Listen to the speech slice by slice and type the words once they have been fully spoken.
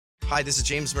Hi, this is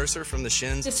James Mercer from The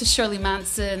Shins. This is Shirley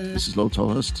Manson. This is Lo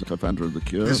Tolhurst, co-founder of The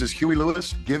Cure. This is Huey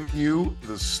Lewis giving you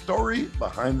the story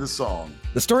behind the song.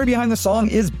 The Story Behind the Song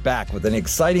is back with an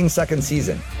exciting second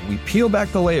season. We peel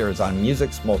back the layers on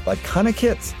music's most iconic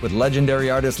hits with legendary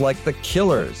artists like The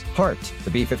Killers, Heart, the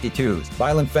B-52s,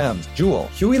 Violent Femmes, Jewel,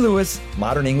 Huey Lewis,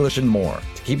 Modern English, and more.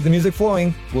 To keep the music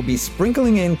flowing, we'll be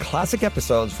sprinkling in classic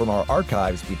episodes from our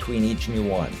archives between each new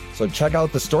one. So check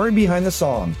out The Story Behind the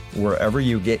Song wherever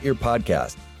you get your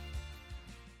podcast.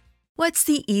 What's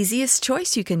the easiest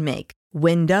choice you can make?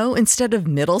 Window instead of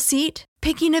middle seat?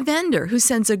 Picking a vendor who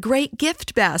sends a great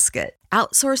gift basket?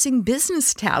 Outsourcing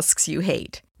business tasks you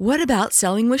hate? What about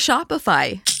selling with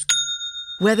Shopify?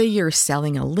 Whether you're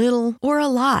selling a little or a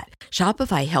lot,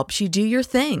 Shopify helps you do your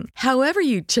thing, however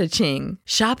you cha-ching.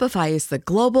 Shopify is the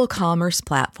global commerce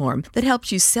platform that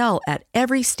helps you sell at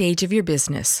every stage of your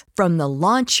business. From the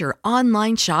launch your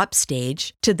online shop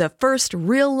stage to the first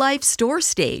real-life store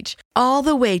stage, all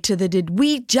the way to the did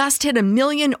we just hit 1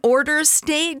 million orders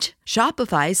stage.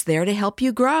 Shopify's there to help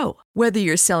you grow. Whether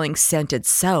you're selling scented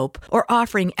soap or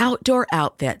offering outdoor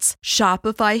outfits,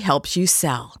 Shopify helps you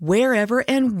sell. Wherever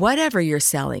and whatever you're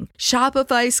selling,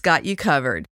 Shopify's got you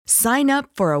covered. Sign up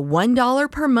for a $1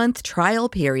 per month trial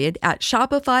period at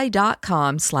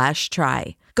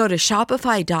shopify.com/try. Go to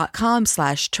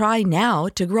shopify.com/try now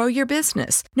to grow your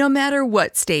business, no matter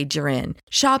what stage you're in.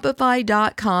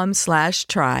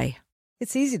 Shopify.com/try.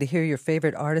 It's easy to hear your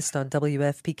favorite artist on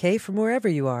WFPK from wherever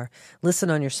you are. Listen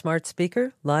on your smart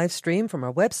speaker, live stream from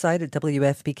our website at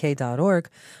WFPK.org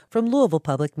from Louisville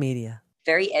Public Media.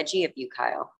 Very edgy of you,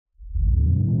 Kyle.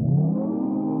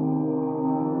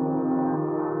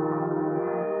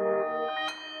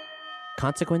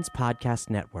 Consequence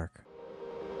Podcast Network.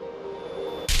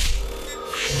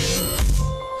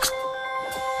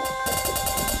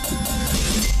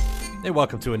 Hey,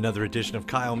 welcome to another edition of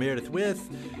Kyle Meredith with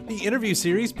the interview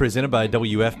series presented by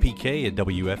WFPK at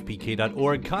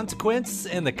WFPK.org, Consequence,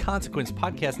 and the Consequence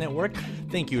Podcast Network.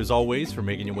 Thank you, as always, for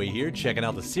making your way here, checking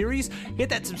out the series. Hit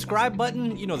that subscribe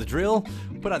button. You know the drill.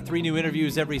 Put out 3 new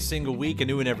interviews every single week, a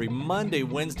new one every Monday,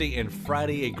 Wednesday, and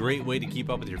Friday. A great way to keep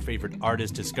up with your favorite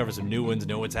artists, discover some new ones,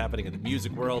 know what's happening in the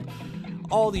music world.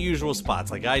 All the usual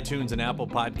spots like iTunes and Apple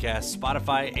Podcasts,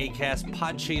 Spotify, Acast,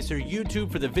 Podchaser,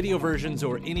 YouTube for the video versions,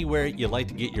 or anywhere you like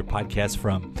to get your podcasts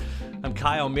from. I'm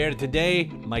Kyle Meredith. Today,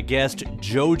 my guest,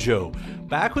 JoJo,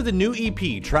 back with a new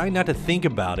EP, Trying Not to Think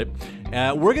About It.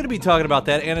 We're going to be talking about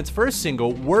that and its first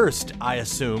single, Worst, I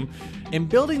assume, and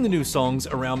building the new songs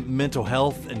around mental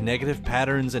health and negative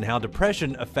patterns and how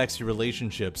depression affects your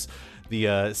relationships.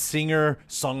 The singer,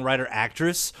 songwriter,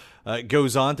 actress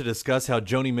goes on to discuss how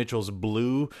Joni Mitchell's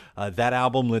Blue, that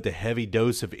album lent a heavy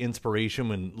dose of inspiration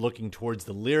when looking towards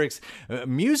the lyrics.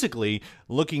 Musically,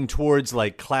 looking towards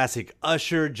like classic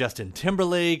Usher, Justin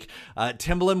Timberlake,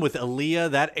 Timbaland with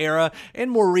Aaliyah, that era,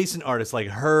 and more recent artists like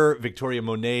her, Victoria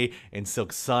Monet, and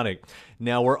Silk Sonic.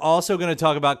 Now, we're also going to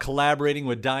talk about collaborating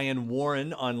with Diane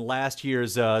Warren on last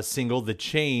year's single, The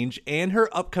Change, and her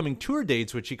upcoming tour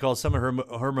dates, which she calls some of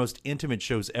her most intimate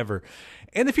shows ever,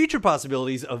 and the future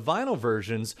possibilities of vinyl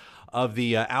versions of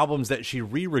the albums that she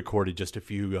re-recorded just a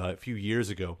few years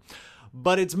ago.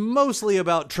 But it's mostly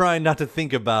about trying not to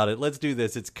think about it. Let's do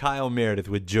this. It's Kyle Meredith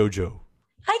with JoJo.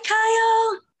 Hi,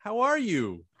 Kyle. How are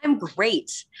you? I'm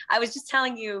great. I was just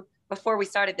telling you before we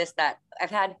started this that I've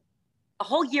had a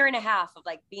whole year and a half of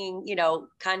like being,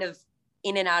 kind of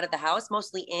in and out of the house,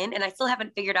 mostly in, and I still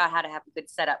haven't figured out how to have a good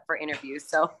setup for interviews.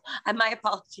 So my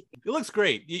apologies. It looks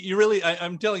great. You really,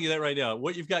 I'm telling you that right now.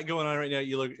 What you've got going on right now,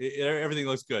 everything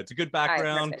looks good. It's a good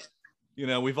background.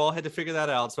 Right, we've all had to figure that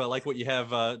out. So I like what you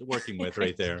have working with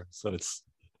right there. So it's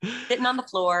sitting on the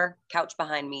floor, couch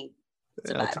behind me. It's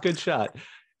a good shot.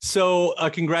 So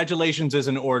congratulations is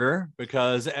in order,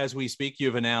 because as we speak,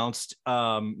 you've announced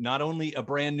not only a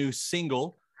brand new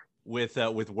single with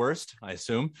Worst, I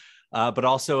assume, but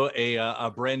also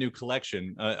a brand new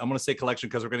collection. I'm going to say collection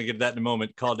because we're going to get to that in a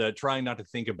moment, called Trying Not to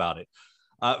Think About It.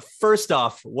 First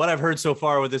off, what I've heard so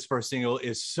far with this first single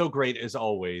is so great as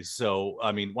always. So,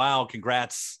 I mean, wow,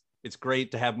 congrats. It's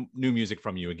great to have new music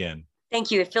from you again.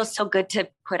 Thank you. It feels so good to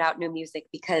put out new music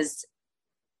because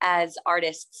as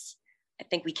artists, I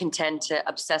think we can tend to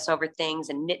obsess over things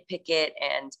and nitpick it.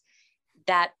 And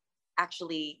that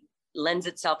actually lends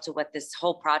itself to what this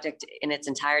whole project in its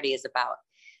entirety is about.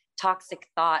 Toxic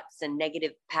thoughts and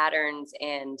negative patterns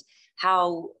and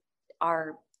how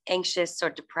our anxious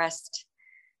or depressed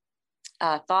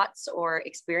thoughts or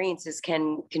experiences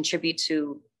can contribute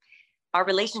to our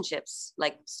relationships,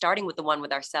 like starting with the one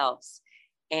with ourselves.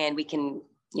 And we can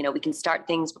start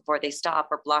things before they stop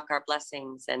or block our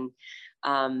blessings. And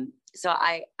So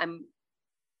I'm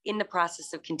in the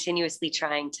process of continuously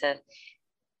trying to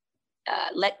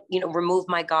remove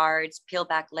my guards, peel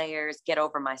back layers, get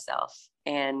over myself.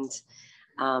 And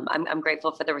I'm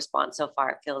grateful for the response so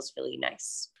far. It feels really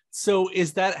nice. So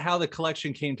is that how the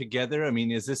collection came together? I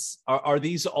mean, are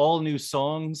these all new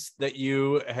songs that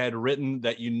you had written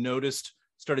that you noticed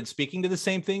started speaking to the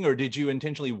same thing, or did you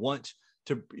intentionally want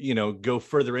to, go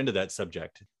further into that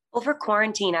subject? Over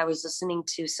quarantine, I was listening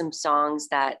to some songs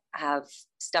that have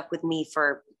stuck with me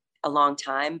for a long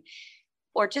time,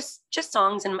 or just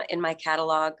songs in my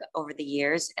catalog over the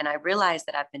years. And I realized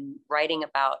that I've been writing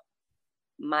about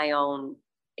my own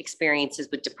experiences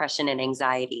with depression and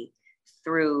anxiety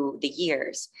through the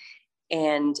years.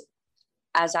 And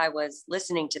as I was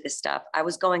listening to this stuff, I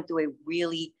was going through a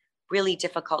really, really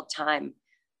difficult time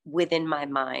within my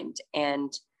mind,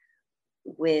 and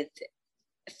with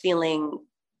feeling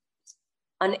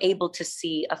unable to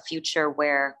see a future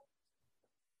where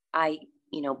I,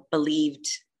 believed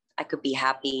I could be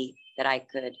happy, that I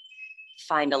could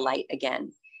find a light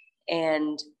again.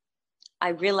 And I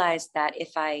realized that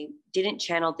if I didn't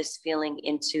channel this feeling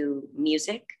into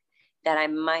music, that I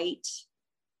might,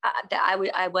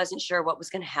 I wasn't sure what was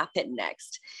going to happen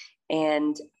next.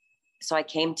 And so I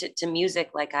came to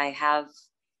music like I have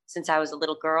since I was a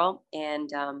little girl. And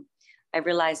I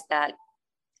realized that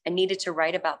I needed to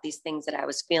write about these things that I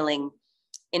was feeling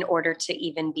in order to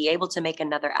even be able to make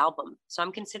another album. So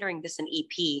I'm considering this an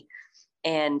EP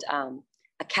and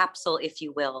a capsule, if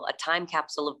you will, a time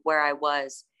capsule of where I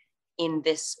was in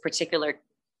this particular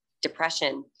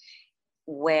depression,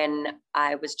 when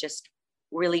I was just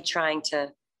really trying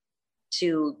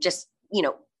to just,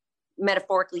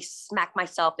 metaphorically smack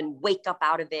myself and wake up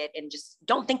out of it and just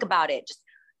don't think about it. Just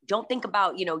don't think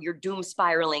about, your doom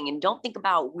spiraling, and don't think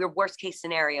about your worst case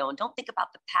scenario, and don't think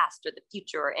about the past or the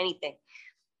future or anything.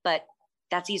 But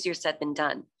that's easier said than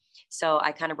done. So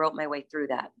I kind of wrote my way through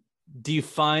that. Do you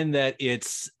find that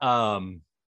it's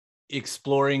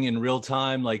exploring in real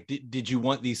time? Like, did you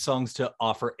want these songs to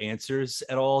offer answers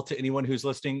at all to anyone who's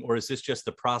listening? Or is this just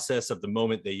the process of the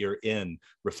moment that you're in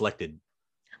reflected?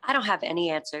 I don't have any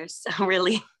answers,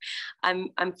 really.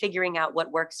 I'm figuring out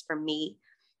what works for me.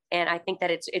 And I think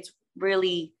that it's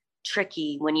really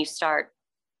tricky when you start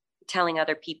telling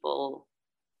other people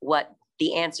what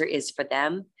the answer is for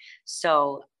them.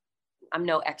 So I'm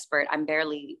no expert. I'm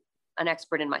barely an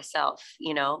expert in myself,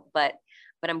 but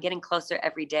I'm getting closer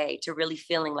every day to really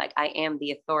feeling like I am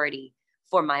the authority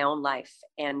for my own life.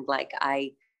 And like,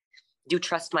 I do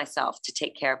trust myself to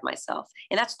take care of myself.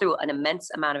 And that's through an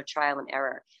immense amount of trial and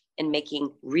error, and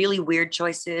making really weird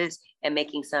choices and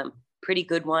making some pretty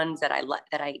good ones that I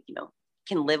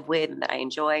can live with and that I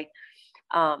enjoy.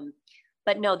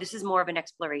 But no, this is more of an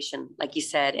exploration, like you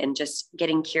said, and just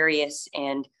getting curious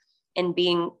and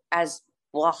being as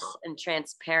and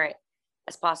transparent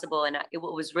as possible. And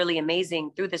what was really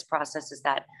amazing through this process is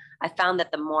that I found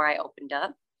that the more I opened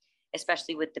up,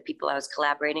 especially with the people I was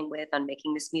collaborating with on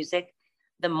making this music,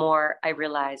 the more I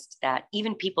realized that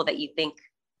even people that you think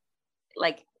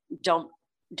like don't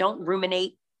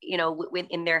ruminate,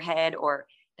 in their head, or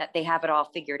that they have it all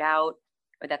figured out,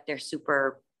 or that they're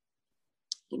super,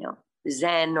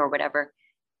 zen or whatever.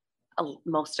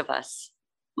 Most of us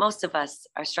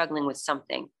are struggling with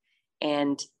something.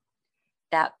 And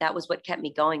that was what kept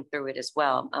me going through it as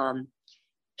well.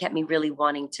 Kept me really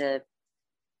wanting to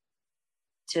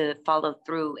follow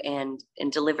through and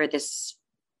deliver this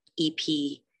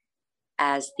EP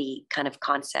as the kind of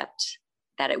concept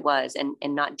that it was,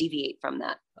 and not deviate from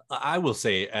that. I will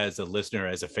say, as a listener,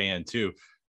 as a fan too,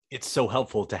 it's so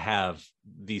helpful to have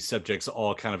these subjects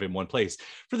all kind of in one place.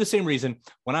 For the same reason,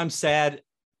 when I'm sad,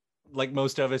 like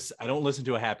most of us, I don't listen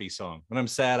to a happy song. When I'm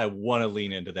sad, I want to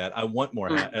lean into that. I want more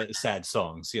sad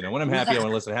songs. When I'm happy, I want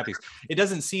to listen to happy. It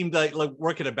doesn't seem like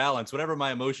work at a balance. Whatever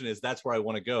my emotion is, that's where I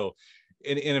want to go.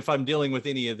 And if I'm dealing with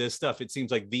any of this stuff, it seems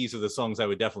like these are the songs I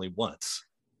would definitely want,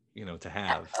 to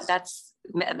have.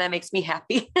 That makes me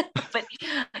happy. But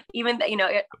even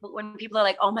when people are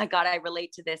like, oh my God, I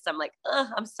relate to this, I'm like,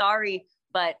 I'm sorry,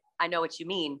 but I know what you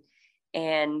mean.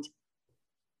 And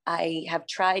I have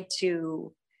tried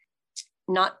to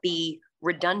not be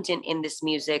redundant in this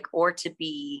music, or to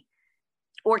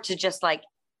just like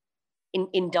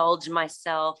indulge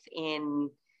myself in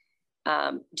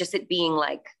just it being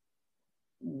like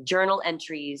journal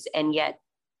entries. And yet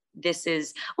this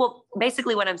is,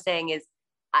 basically what I'm saying is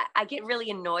I get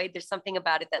really annoyed. There's something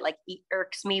about it that like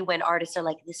irks me when artists are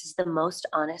like, this is the most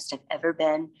honest I've ever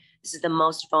been. This is the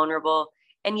most vulnerable.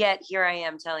 And yet here I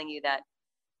am telling you that,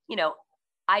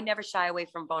 I never shy away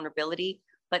from vulnerability,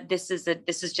 but this is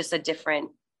just a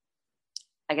different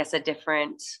I guess, a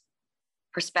different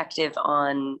perspective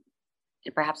on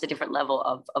perhaps a different level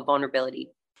of vulnerability.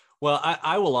 Well,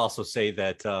 I will also say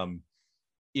that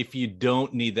if you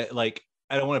don't need that, like,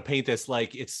 I don't want to paint this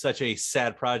like it's such a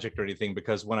sad project or anything,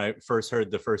 because when I first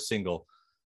heard the first single,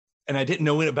 and I didn't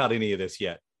know about any of this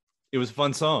yet, it was a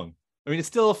fun song. I mean, it's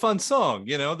still a fun song,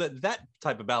 you know, that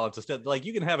type of balance is still, like,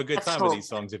 you can have a good time with these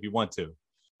songs if you want to.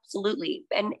 Absolutely.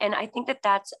 And I think that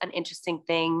that's an interesting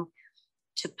thing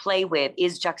to play with,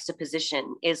 is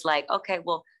juxtaposition, is like, okay,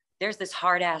 well, there's this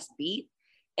hard ass beat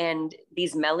and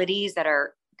these melodies that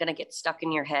are going to get stuck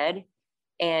in your head.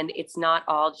 And it's not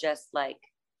all just like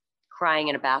crying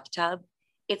in a bathtub.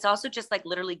 It's also just like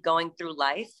literally going through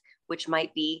life, which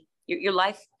might be your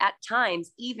life at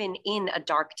times, even in a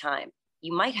dark time.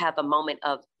 You might have a moment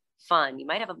of fun. You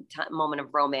might have a moment of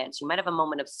romance. You might have a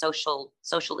moment of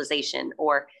socialization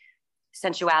or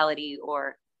sensuality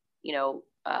or, you know,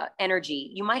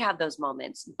 energy. You might have those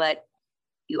moments, but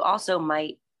you also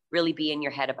might really be in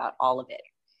your head about all of it.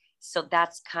 So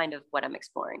that's kind of what I'm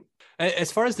exploring.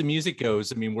 As far as the music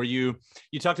goes, I mean, you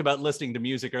talked about listening to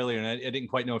music earlier, and I didn't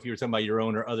quite know if you were talking about your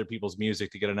own or other people's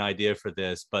music to get an idea for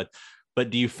this, but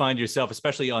do you find yourself,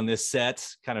 especially on this set,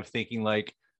 kind of thinking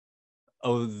like,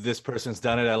 oh, this person's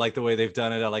done it, I like the way they've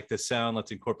done it, I like this sound,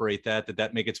 let's incorporate that? Did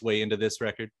that make its way into this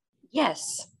record?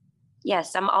 Yes.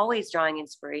 I'm always drawing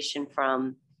inspiration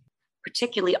from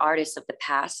particularly artists of the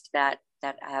past that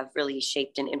have really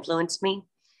shaped and influenced me.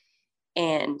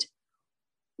 And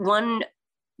one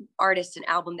artist and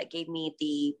album that gave me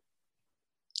the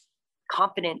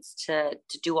confidence to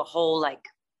do a whole like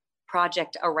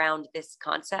project around this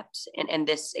concept and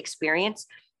this experience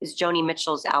is Joni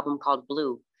Mitchell's album called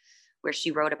Blue, where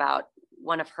she wrote about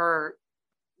one of her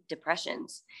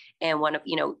depressions. And one of,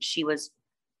 you know,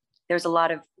 there's a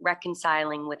lot of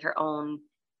reconciling with her own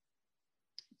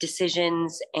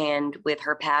decisions and with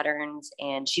her patterns.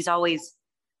 And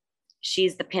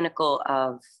she's the pinnacle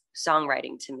of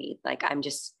songwriting to me. Like,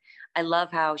 I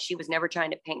love how she was never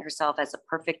trying to paint herself as a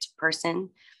perfect person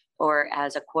or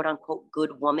as a quote unquote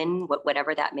good woman,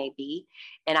 whatever that may be.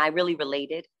 And I really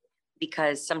related,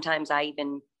 because sometimes I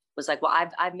even was like, well,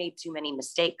 I've made too many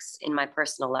mistakes in my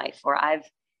personal life, or I've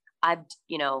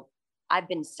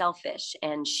been selfish.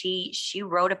 And she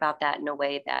wrote about that in a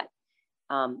way that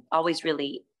always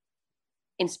really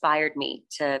inspired me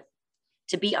to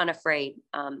be unafraid.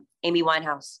 Amy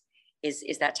Winehouse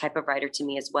is that type of writer to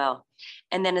me as well.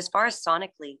 And then as far as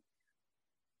sonically,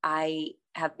 I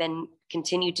have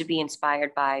continued to be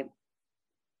inspired by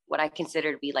what I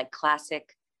consider to be like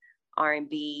classic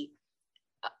R&B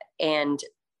and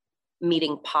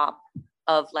meeting pop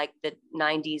of like the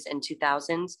 90s and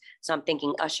 2000s. So I'm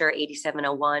thinking Usher,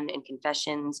 8701 and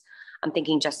Confessions. I'm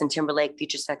thinking Justin Timberlake,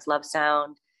 Future Sex Love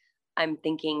Sound. I'm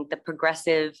thinking the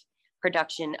progressive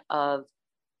production of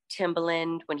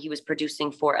Timbaland when he was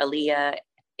producing for Aaliyah,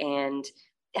 and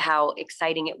how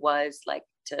exciting it was like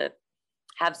to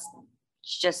have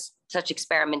just such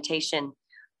experimentation.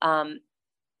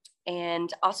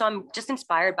 And also I'm just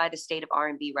inspired by the state of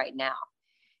R&B right now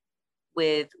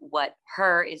with what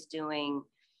Her is doing,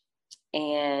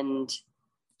 and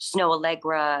Snow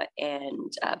Allegra,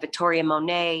 and Victoria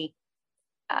Monet,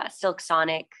 Silk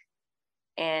Sonic.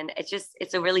 And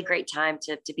it's a really great time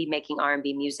to be making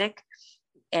R&B music.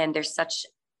 And there's such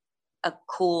a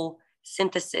cool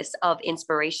synthesis of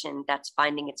inspiration that's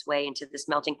finding its way into this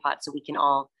melting pot, so we can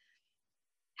all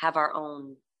have our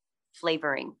own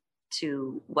flavoring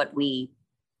to what we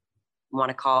want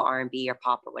to call R&B or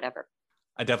pop or whatever.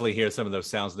 I definitely hear some of those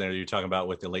sounds in there you're talking about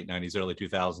with the late 90s, early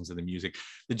 2000s and the music.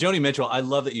 The Joni Mitchell, I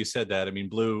love that you said that. I mean,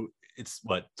 Blue, it's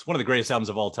one of the greatest albums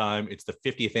of all time. It's the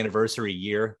 50th anniversary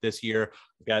year this year.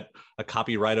 I've got a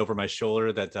copy right over my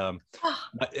shoulder that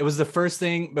it was the first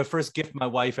gift my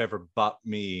wife ever bought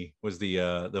me was the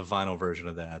vinyl version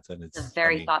of that. And it's a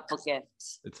very thoughtful gift.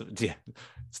 It's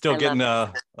still getting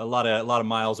a lot of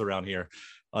miles around here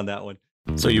on that one.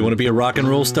 So you want to be a rock and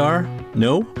roll star?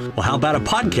 No? Well, how about a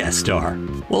podcast star?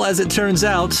 Well, as it turns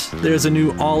out, there's a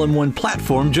new all-in-one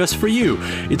platform just for you.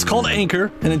 It's called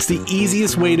Anchor, and it's the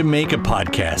easiest way to make a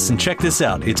podcast. And check this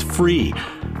out, it's free.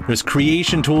 There's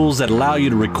creation tools that allow you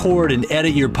to record and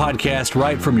edit your podcast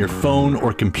right from your phone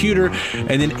or computer,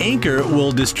 and then Anchor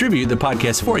will distribute the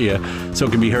podcast for you, so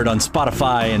it can be heard on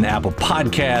Spotify and Apple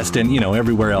Podcast and,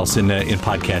 everywhere else in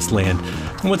podcast land.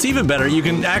 And what's even better, you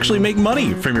can actually make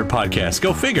money from your podcast.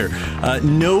 Go figure.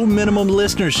 No minimum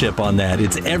listenership on that.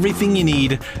 It's everything you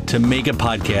need to make a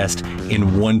podcast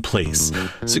in one place.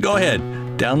 So go ahead.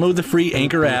 Download the free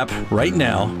Anchor app right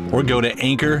now or go to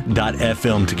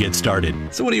anchor.fm to get started.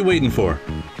 So what are you waiting for?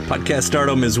 Podcast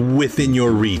stardom is within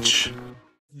your reach.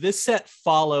 this set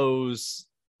follows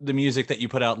the music that you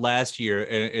put out last year,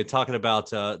 and talking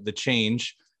about The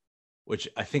Change, which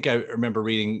I think I remember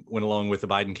reading went along with the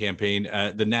Biden campaign,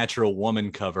 the Natural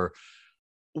Woman cover,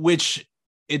 which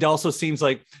it also seems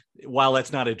like, while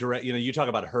that's not a direct, you talk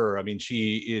about her, I mean,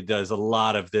 she does a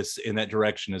lot of this in that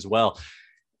direction as well.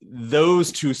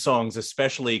 Those two songs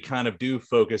especially kind of do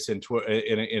focus in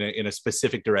a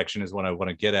specific direction is what I want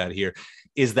to get at here.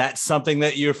 Is that something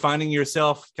that you're finding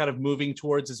yourself kind of moving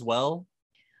towards as well?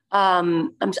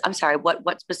 I'm sorry,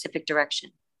 what specific direction?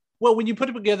 Well, when you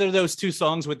put together those two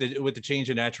songs with the Change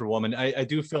and Natural Woman, I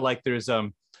do feel like there's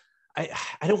I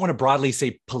don't want to broadly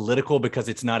say political, because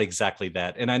it's not exactly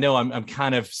that. And I know I'm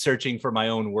kind of searching for my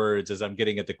own words as I'm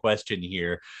getting at the question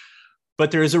here. But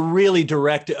there is a really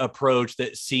direct approach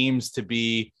that seems to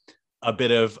be a bit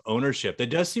of ownership.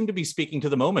 That does seem to be speaking to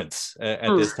the moments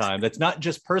at this time. That's not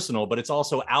just personal, but it's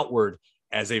also outward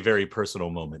as a very personal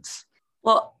moment.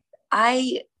 Well,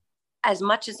 as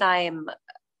much as I am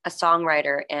a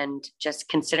songwriter and just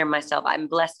consider myself, I'm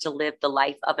blessed to live the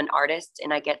life of an artist,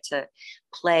 and I get to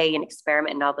play and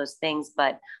experiment and all those things.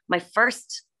 But my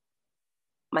first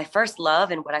love,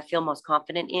 and what I feel most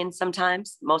confident in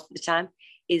sometimes, most of the time,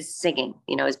 is singing,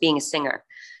 is being a singer.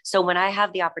 So when I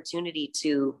have the opportunity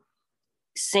to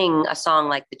sing a song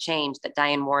like The Change that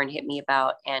Diane Warren hit me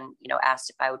about, and, asked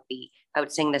if I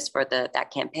would sing this for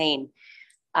that campaign,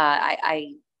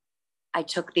 I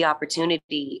took the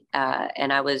opportunity,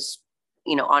 and I was,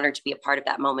 honored to be a part of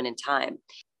that moment in time.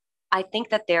 I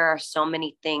think that there are so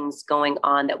many things going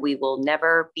on that we will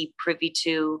never be privy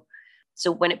to.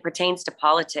 So when it pertains to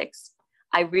politics,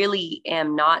 I really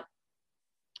am not,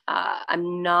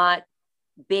 I'm not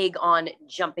big on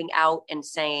jumping out and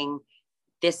saying,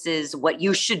 this is what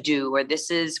you should do, or this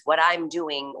is what I'm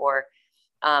doing. Or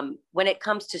when it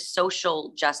comes to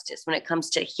social justice, when it comes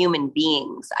to human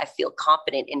beings, I feel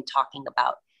confident in talking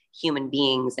about human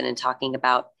beings and in talking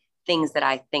about things that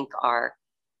I think are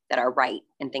right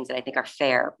and things that I think are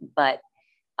fair. But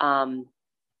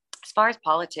as far as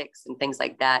politics and things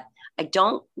like that, I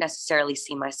don't necessarily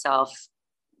see myself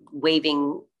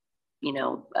waving,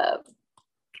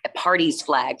 a party's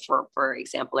flag, for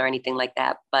example, or anything like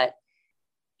that. But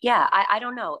yeah, I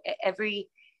don't know. Every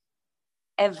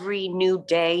new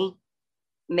day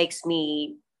makes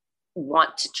me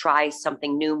want to try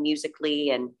something new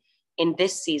musically. And in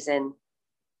this season,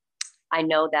 I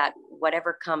know that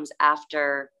whatever comes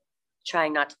after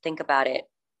trying not to think about it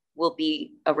will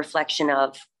be a reflection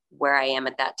of where I am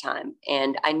at that time.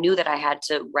 And I knew that I had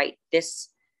to write this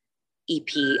EP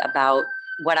about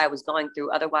what I was going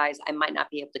through. Otherwise, I might not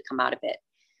be able to come out of it.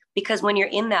 Because when you're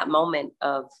in that moment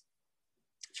of,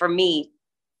 for me,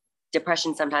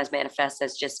 depression sometimes manifests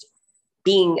as just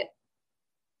being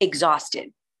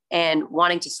exhausted and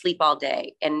wanting to sleep all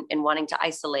day and wanting to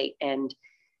isolate and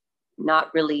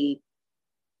not really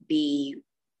be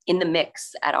in the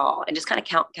mix at all, and just kind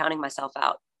of counting myself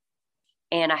out.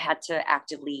 And I had to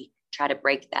actively try to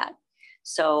break that.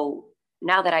 So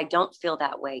now that I don't feel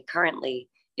that way currently,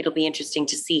 it'll be interesting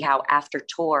to see how after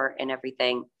tour and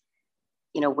everything,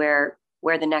 where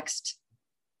the next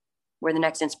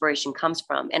inspiration comes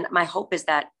from. And my hope is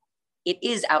that it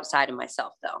is outside of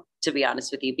myself, though, to be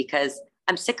honest with you, because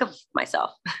I'm sick of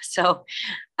myself. So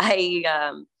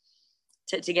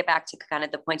to get back to kind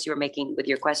of the points you were making with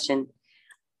your question,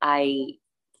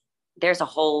 there's a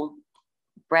whole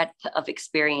breadth of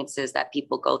experiences that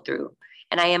people go through.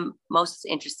 And I am most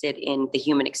interested in the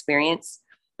human experience,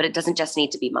 but it doesn't just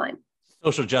need to be mine.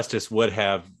 Social justice would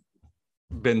have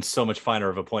been so much finer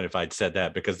of a point if I'd said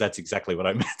that, because that's exactly what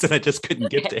I meant, and I just couldn't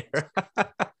get there.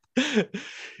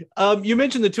 You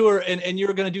mentioned the tour, and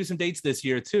you're going to do some dates this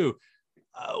year too.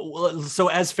 So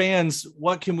as fans,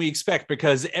 what can we expect?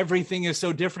 Because everything is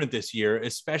so different this year,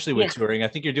 especially with touring. I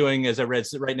think you're doing, as I read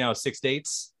right now, 6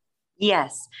 dates.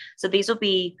 Yes. So these will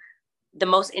be the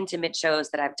most intimate shows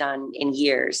that I've done in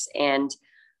years. And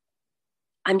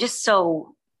I'm just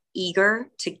so eager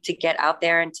to get out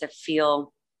there and to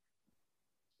feel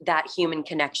that human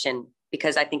connection,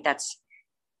 because I think that's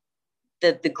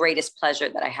the greatest pleasure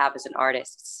that I have as an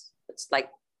artist. It's like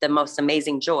the most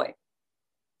amazing joy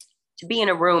to be in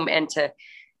a room and to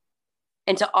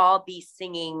all be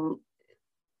singing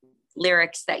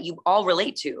lyrics that you all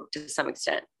relate to some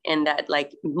extent, and that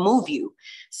like move you.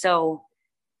 So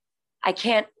I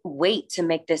can't wait to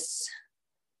make this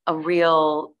a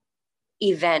real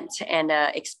event and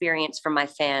a experience for my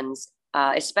fans,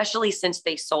 especially since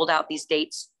they sold out these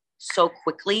dates so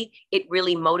quickly. It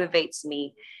really motivates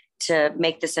me to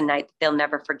make this a night that they'll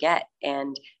never forget.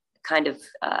 And kind of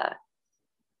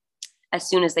as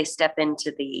soon as they step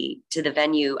into the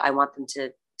venue, I want them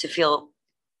to feel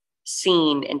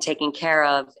seen and taken care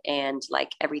of, and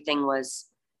like everything was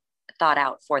thought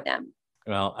out for them.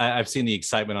 Well, I've seen the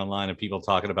excitement online of people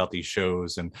talking about these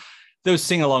shows and those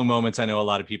sing-along moments. I know a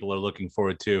lot of people are looking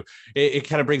forward to. It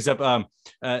kind of brings up a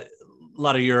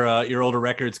lot of your older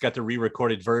records got the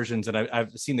re-recorded versions, and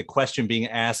I've seen the question being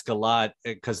asked a lot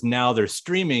because now they're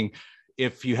streaming.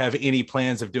 If you have any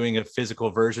plans of doing a physical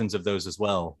versions of those as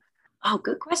well. Oh,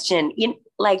 good question.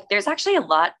 There's actually a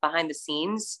lot behind the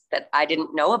scenes that I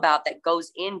didn't know about that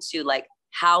goes into like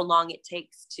how long it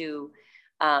takes to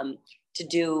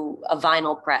do a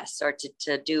vinyl press or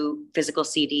to do physical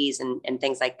CDs and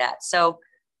things like that. So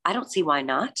I don't see why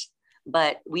not,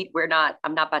 but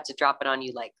I'm not about to drop it on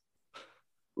you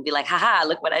and be like, haha,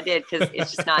 look what I did. Cause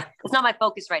it's not my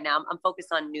focus right now. I'm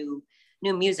focused on new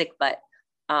music, but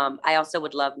I also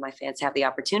would love my fans to have the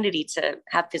opportunity to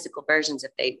have physical versions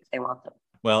if they want them.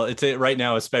 Well, right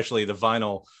now, especially the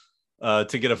vinyl,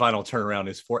 to get a vinyl turnaround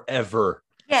is forever.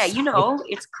 Yeah,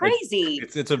 it's crazy.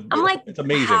 It's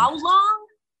amazing. How long?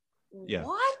 Yeah.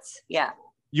 What? Yeah.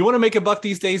 You want to make a buck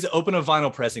these days? Open a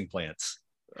vinyl pressing plant.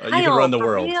 You can run the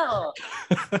world.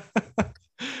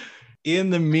 In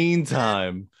the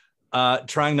meantime,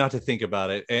 trying not to think about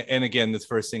it. And again, this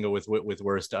first single with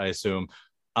Worst, I assume.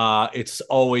 It's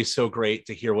always so great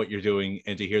to hear what you're doing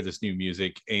and to hear this new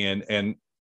music. And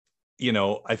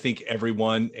I think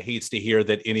everyone hates to hear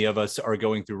that any of us are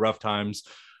going through rough times,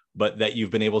 but that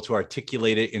you've been able to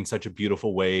articulate it in such a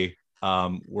beautiful way.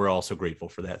 We're also grateful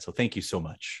for that. So thank you so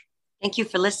much. Thank you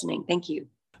for listening. Thank you.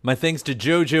 My thanks to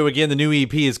JoJo. Again, the new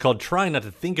EP is called Trying Not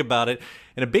to Think About It.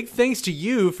 And a big thanks to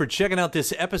you for checking out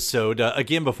this episode.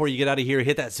 Again, before you get out of here,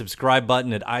 hit that subscribe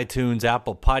button at iTunes,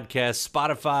 Apple Podcasts,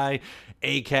 Spotify,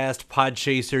 Acast,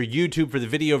 Podchaser, YouTube for the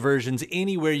video versions,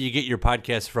 anywhere you get your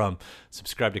podcasts from.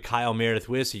 Subscribe to Kyle Meredith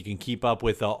with so you can keep up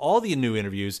with all the new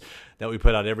interviews that we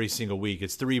put out every single week.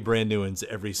 It's 3 brand new ones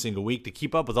every single week to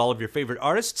keep up with all of your favorite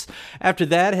artists. After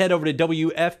that, head over to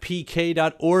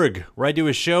WFPK.org, where I do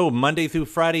a show Monday through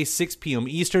Friday, 6 p.m.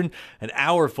 Eastern, an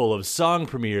hour full of song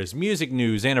premieres, music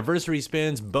news, anniversary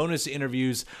spins, bonus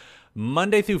interviews,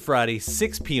 Monday through Friday,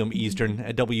 6 p.m. Eastern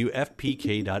at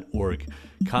WFPK.org.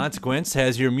 Consequence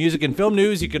has your music and film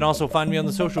news. You can also find me on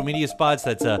the social media spots.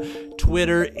 That's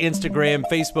Twitter, Instagram,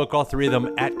 Facebook, all 3 of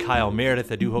them at Kyle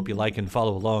Meredith. I do hope you like and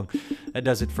follow along. That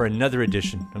does it for another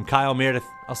edition. I'm Kyle Meredith.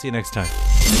 I'll see you next time.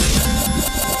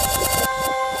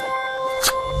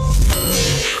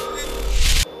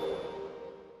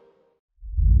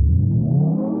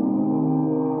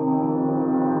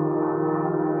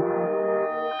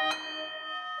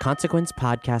 Consequence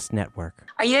Podcast Network.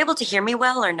 Are you able to hear me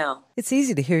well or no? It's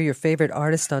easy to hear your favorite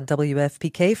artist on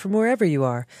WFPK from wherever you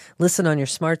are. Listen on your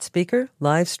smart speaker,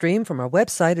 live stream from our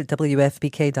website at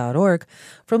WFPK.org,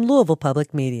 from Louisville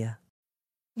Public Media.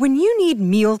 When you need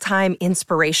mealtime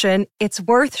inspiration, it's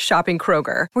worth shopping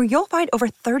Kroger, where you'll find over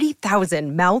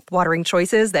 30,000 mouth-watering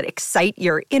choices that excite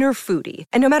your inner foodie.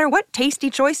 And no matter what tasty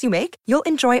choice you make, you'll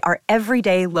enjoy our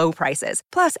everyday low prices,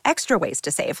 plus extra ways to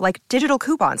save, like digital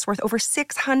coupons worth over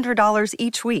 $600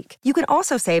 each week. You can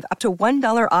also save up to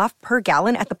 $1 off per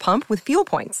gallon at the pump with fuel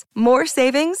points. More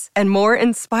savings and more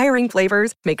inspiring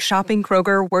flavors make shopping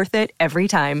Kroger worth it every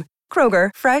time. Kroger,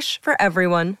 fresh for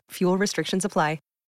everyone. Fuel restrictions apply.